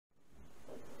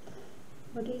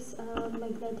What is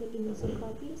magnetic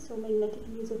anisotropy? So magnetic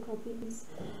anisotropy is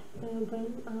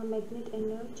when magnet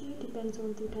energy depends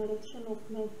on the direction of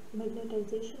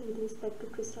magnetization with respect to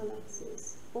crystal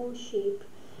axis or shape.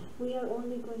 We are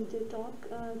only going to talk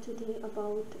today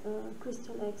about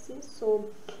crystal axis. So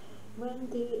when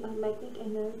the magnet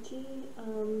energy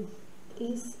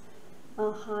is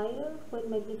higher, when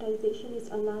magnetization is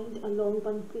aligned along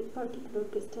one particular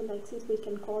crystal axis, we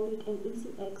can call it an easy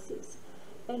axis.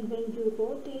 And when you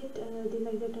rotate the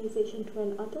magnetization to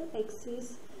another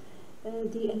axis,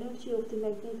 the energy of the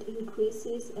magnet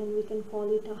increases and we can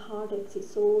call it a hard axis.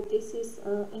 So this is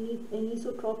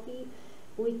anisotropy,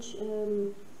 which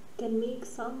can make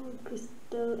some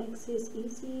crystal axis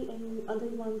easy and other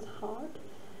ones hard,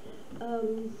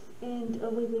 and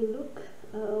we will look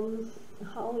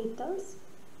how it does.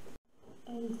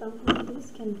 An example of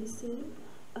this can be seen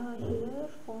here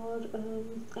for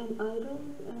an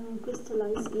iron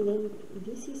crystallized in an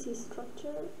BCC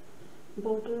structure,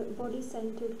 body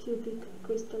centered cubic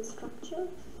crystal structure.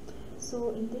 So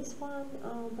in this one,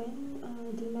 when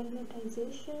the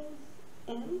magnetization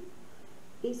M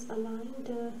is aligned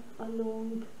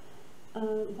along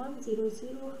 100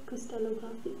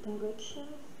 crystallographic direction,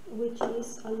 which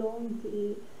is along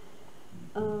the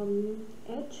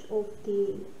edge of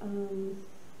the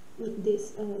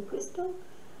this crystal,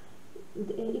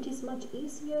 it is much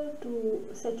easier to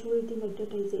saturate the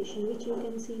magnetization, which you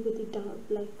can see with the dark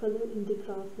black color in the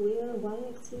graph, where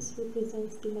y-axis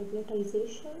represents the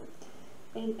magnetization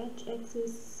and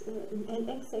x-axis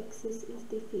is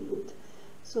the field.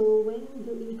 So when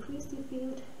you increase the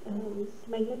field,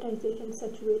 magnetization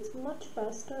saturates much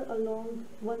faster along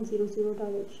 100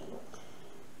 direction.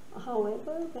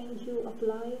 However, when you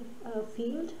apply a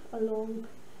field along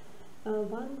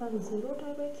 110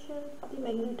 direction, the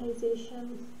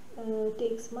magnetization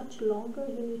takes much longer.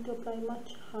 You need to apply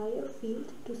much higher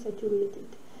field to saturate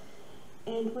it.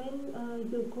 And when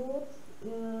you go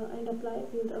and apply a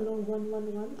field along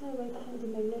 111 direction, the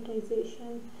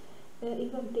magnetization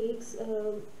even takes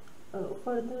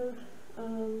further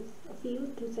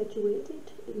field to saturate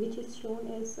it, which is shown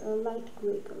as a light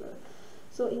gray color.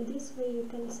 So in this way you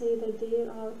can say that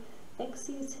there are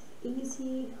axes,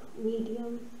 easy,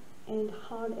 medium and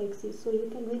hard axis. So you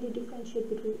can really differentiate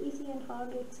between easy and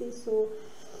hard axis. So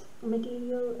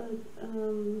material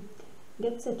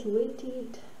gets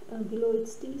saturated below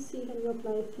its DC when you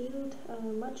apply a field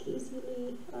much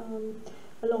easily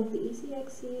along the easy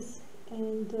axis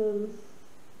and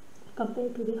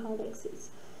compared to the hard axis.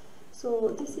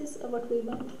 So this is what we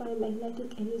meant by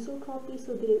magnetic anisotropy.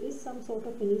 So there is some sort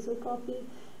of anisotropy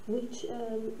which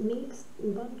makes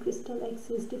one crystal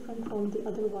axis different from the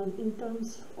other one in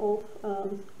terms of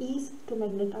ease to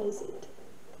magnetize it.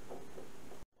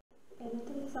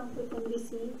 Another example can be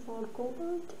seen for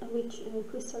cobalt, which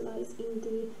crystallize in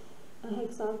the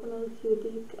hexagonal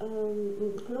cubic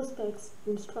close-packed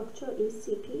structure is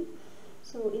CP.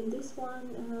 So in this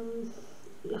one,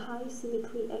 high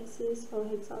symmetry axis for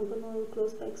hexagonal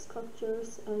close-packed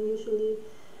structures usually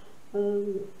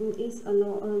is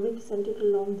represented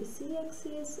along the C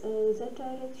axis, Z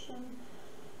direction.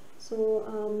 So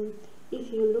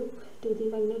if you look to the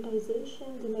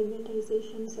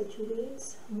magnetization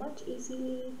saturates much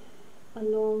easily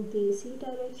along the C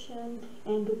direction,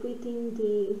 and within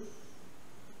the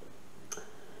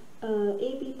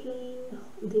AB plane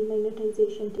the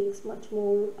magnetization takes much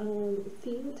more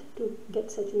field to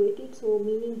get saturated. So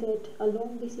meaning that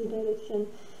along the C direction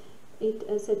it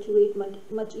saturates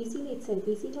much easily, it's an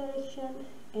easy direction,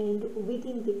 and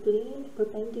within the plane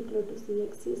perpendicular to C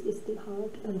axis is the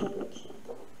hard direction.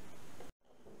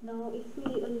 Now if we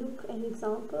look an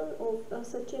example of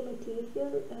such a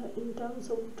material in terms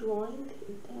of drawing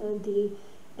the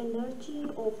energy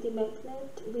of the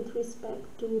magnet with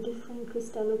respect to different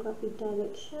crystallographic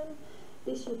direction,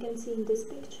 this you can see in this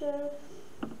picture.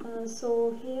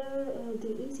 So here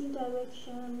the easy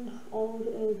direction or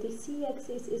the C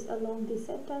axis is along the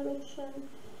Z direction,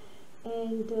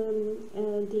 and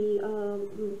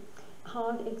the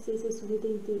hard axis is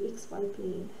within the XY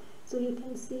plane. So you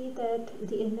can see that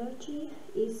the energy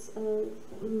is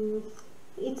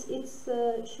it's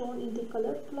shown in the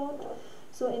color plot.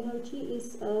 So energy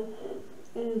is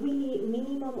really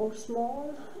minimum or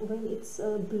small when it's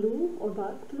blue or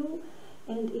dark blue,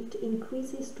 and it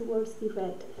increases towards the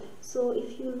red. So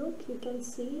if you look, you can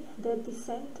see that the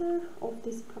center of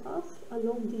this graph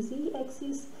along the Z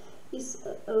axis is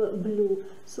blue.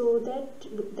 So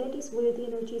that is where the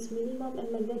energy is minimum, and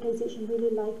magnetization really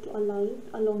like to align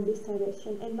along this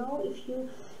direction. And now if you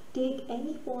take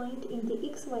any point in the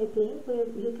XY plane where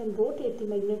you can rotate the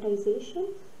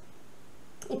magnetization,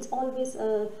 it's always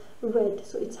red,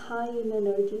 so it's high in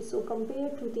energy. So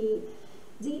compared to the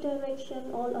z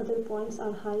direction, all other points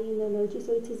are high in energy.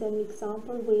 So it is an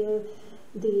example where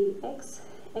the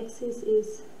x-axis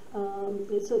is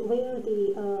so where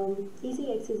the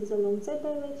easy axis is along z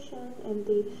direction and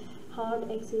the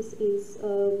hard axis is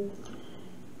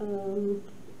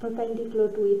perpendicular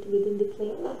to it within the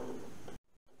plane.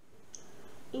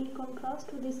 In contrast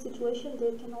to this situation,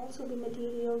 there can also be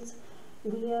materials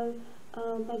where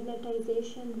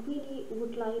magnetization really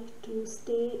would like to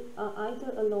stay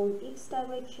either along x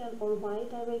direction or y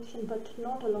direction, but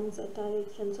not along z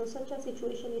direction. So such a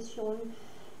situation is shown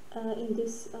in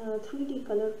this 3D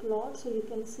color plot. So you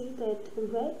can see that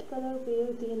red color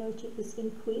where the energy is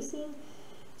increasing.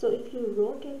 So if you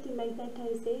rotate the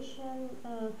magnetization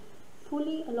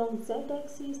fully along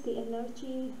z-axis, the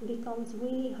energy becomes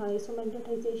really high. So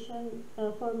magnetization,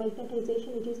 for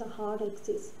magnetization, it is a hard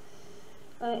axis.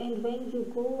 And when you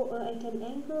go at an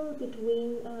angle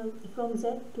between from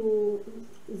z to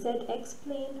zx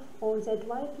plane or zy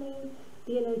plane,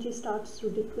 the energy starts to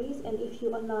decrease. And if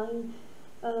you align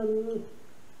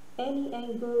any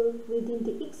angle within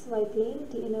the xy plane,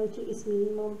 the energy is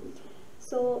minimum.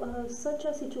 So such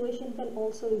a situation can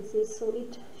also exist. So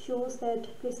it shows that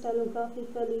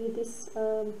crystallographically this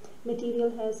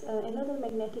material has another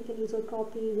magnetic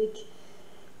anisotropy, which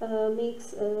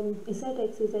makes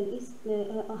z-axis and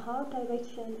a hard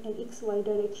direction and xy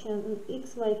direction,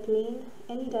 xy plane,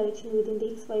 any direction within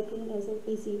the xy plane as an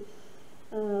easy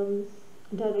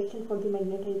direction for the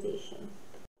magnetization.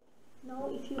 Now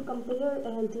if you compare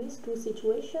these two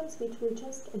situations which we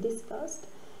just discussed,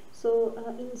 so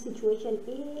in situation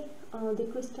A, the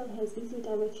crystal has easy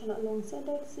direction along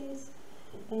z-axis,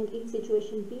 and in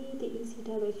situation B, the easy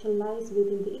direction lies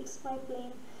within the xy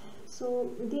plane. So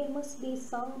there must be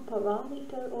some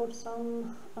parameter or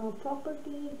some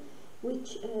property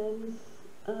which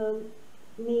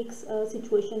makes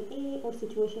situation A or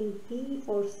situation B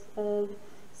for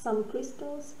some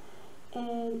crystals,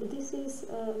 and this is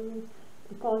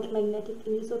called magnetic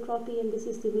anisotropy, and this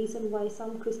is the reason why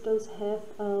some crystals have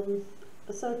a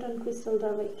certain crystal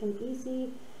direction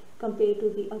easy compared to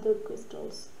the other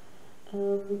crystals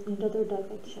in other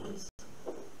directions.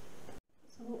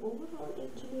 So overall,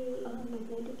 actually,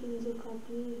 magnetic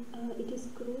anisotropy, it is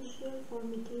crucial for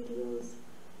materials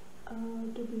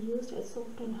to be used as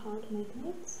soft and hard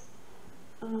magnets.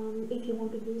 If you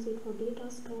want to use it for data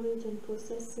storage and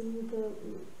processing,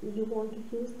 you want to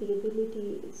use the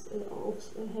abilities of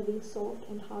having soft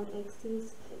and hard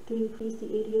axes to increase the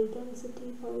areal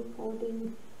density for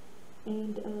recording,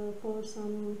 and for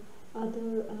some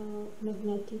other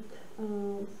magnetic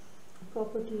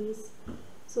properties.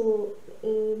 So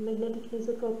magnetic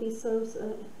anisotropy serves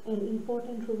an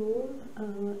important role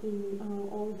in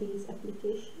all these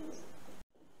applications.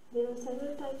 There are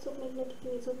several types of magnetic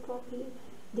anisotropy.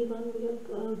 The one we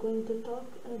are going to talk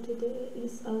today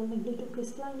is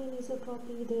magnetocrystalline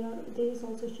anisotropy. There is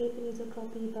also shape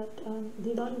anisotropy, but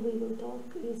the one we will talk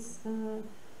is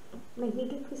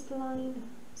magnetocrystalline,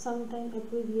 sometimes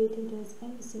abbreviated as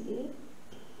MCA.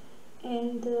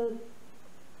 And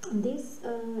this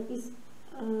is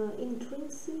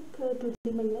intrinsic to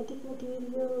the magnetic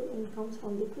material and comes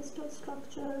from the crystal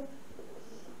structure.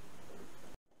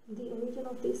 The origin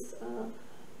of this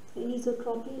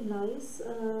anisotropy lies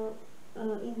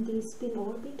in the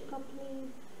spin-orbit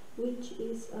coupling, which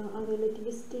is a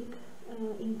relativistic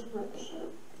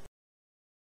interaction.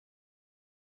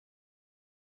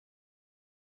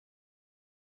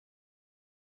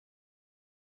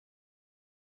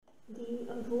 The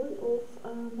role of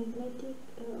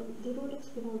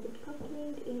spin-orbit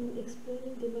coupling in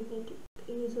explaining the magnetic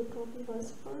anisotropy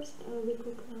was first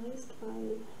recognized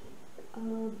by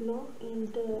Bloch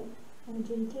and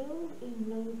Gentile in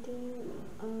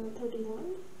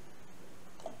 1931.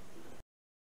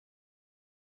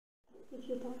 If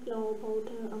you talk now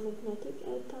about a magnetic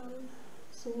atom,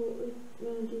 so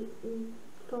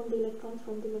from the electrons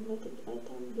from the magnetic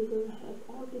atom, we will have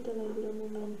orbital angular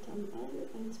momentum L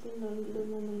and spin angular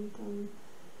momentum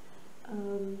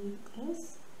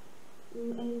S.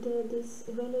 And this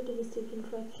relativistic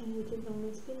interaction, which is known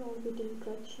as spin-orbit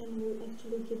interaction, will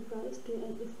actually give rise to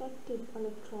an effective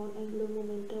electron angular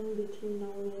momentum, which we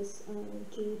know as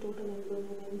G, total angular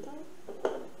momentum.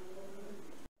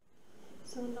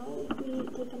 So now if we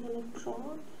take an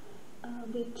electron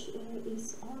which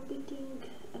is orbiting,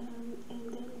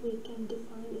 and then we can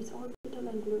define its orbital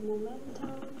angular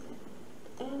momentum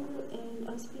L and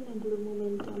a spin angular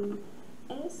momentum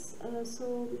S.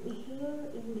 So here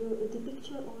in the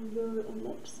picture on your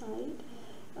left side,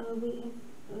 we have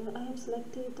I have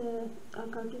selected a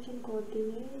Cartesian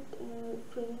coordinate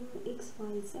frame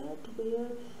XYZ where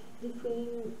the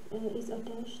frame is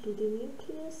attached to the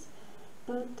nucleus,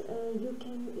 but you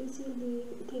can easily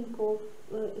think of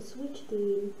switch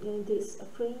this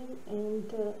frame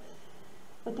and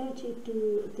attach it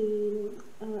to the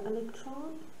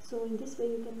electron. So in this way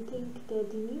you can think that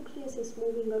the nucleus is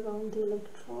moving around the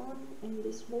electron, and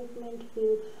this movement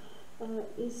will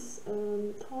is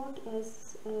thought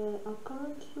as a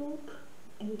current loop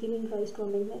and giving rise to a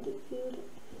magnetic field.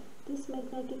 This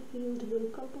magnetic field will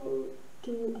couple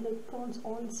to electrons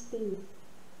on spin,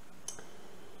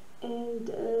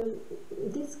 and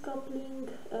this coupling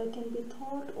can be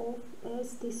thought of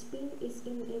as the spin is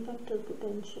in a vector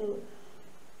potential,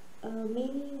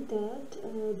 meaning that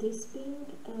the spin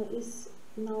is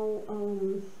now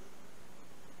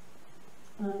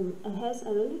has a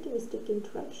relativistic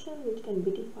interaction which can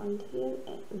be defined here,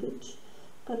 which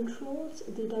controls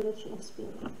the direction of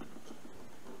spin.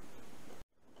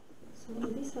 So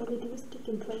this relativistic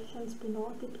interaction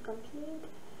spin-orbit coupling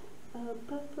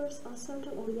prefers a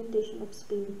certain orientation of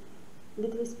spin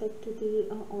with respect to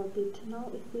the orbit. Now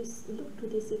if we look to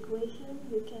this equation,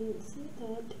 you can see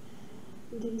that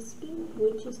the spin,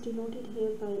 which is denoted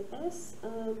here by S,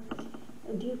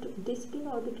 due to this spin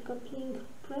orbit coupling,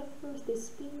 prefers the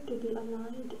spin to be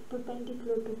aligned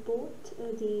perpendicular to both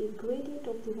the gradient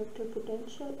of the vector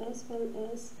potential as well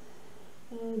as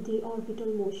the orbital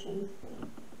motion.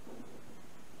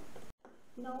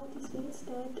 Now this means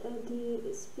that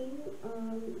the spin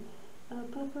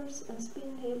prefers a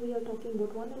spin. Here we are talking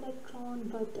about one electron,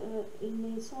 but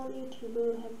in a solid you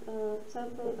will have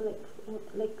several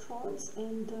electrons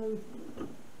and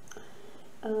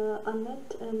a net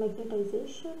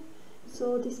magnetization.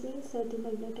 So this means that the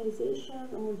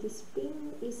magnetization or the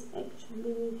spin is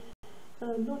actually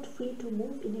not free to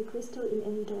move in a crystal in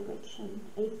any direction.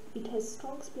 If it has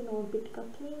strong spin orbit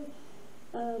coupling,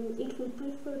 it will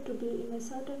prefer to be in a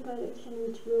certain direction,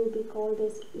 which will be called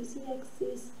as easy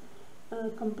axis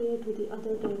compared to the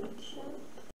other direction.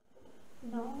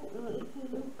 Now if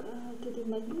we look to the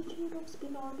magnitude of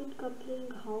spin orbit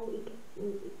coupling, how it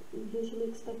usually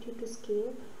expected to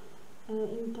scale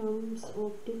in terms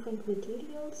of different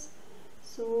materials.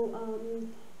 So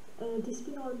the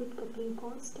spin orbit coupling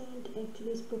constant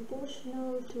actually is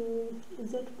proportional to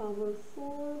z power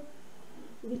 4,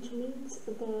 which means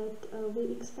that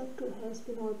we expect to have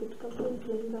spin orbit coupling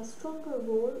playing a stronger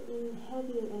role in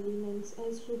heavier elements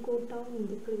as you go down in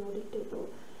the periodic table,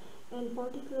 and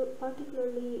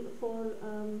particularly for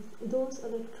those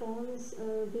electrons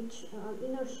which are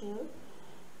inner shell,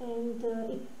 and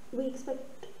we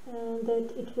expect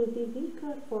that it will be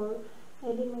weaker for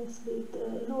elements with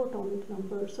low atomic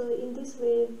number. So in this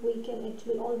way we can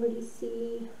actually already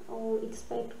see or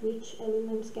expect which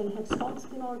elements can have strong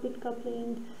spin orbit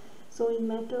coupling. So in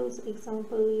metals,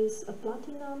 example is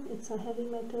platinum. It's a heavy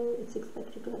metal, it's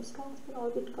expected to have strong spin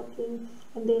orbit coupling,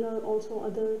 and there are also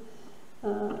other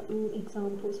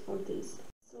examples for this.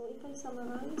 So if I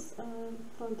summarize,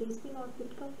 for the spin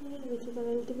orbit coupling, which is a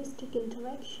relativistic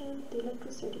interaction, the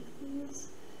electrostatic fields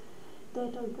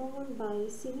that are governed by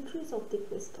symmetries of the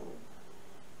crystal,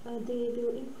 they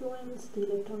will influence the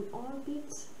electron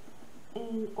orbits,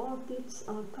 and orbits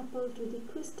are coupled to the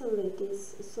crystal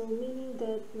lattice, so meaning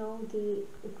that now the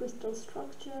crystal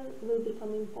structure will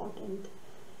become important,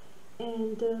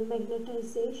 and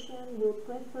magnetization will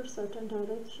prefer certain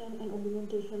direction and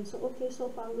orientation. So okay, so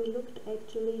far we looked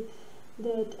actually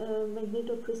that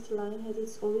magnetocrystalline has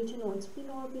its origin on spin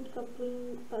orbit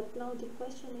coupling, but now the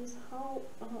question is how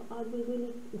are we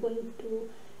really going to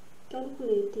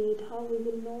calculate it, how we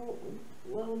will know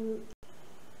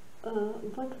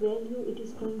what value it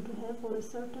is going to have for a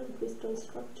certain crystal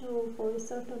structure or for a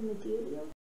certain material.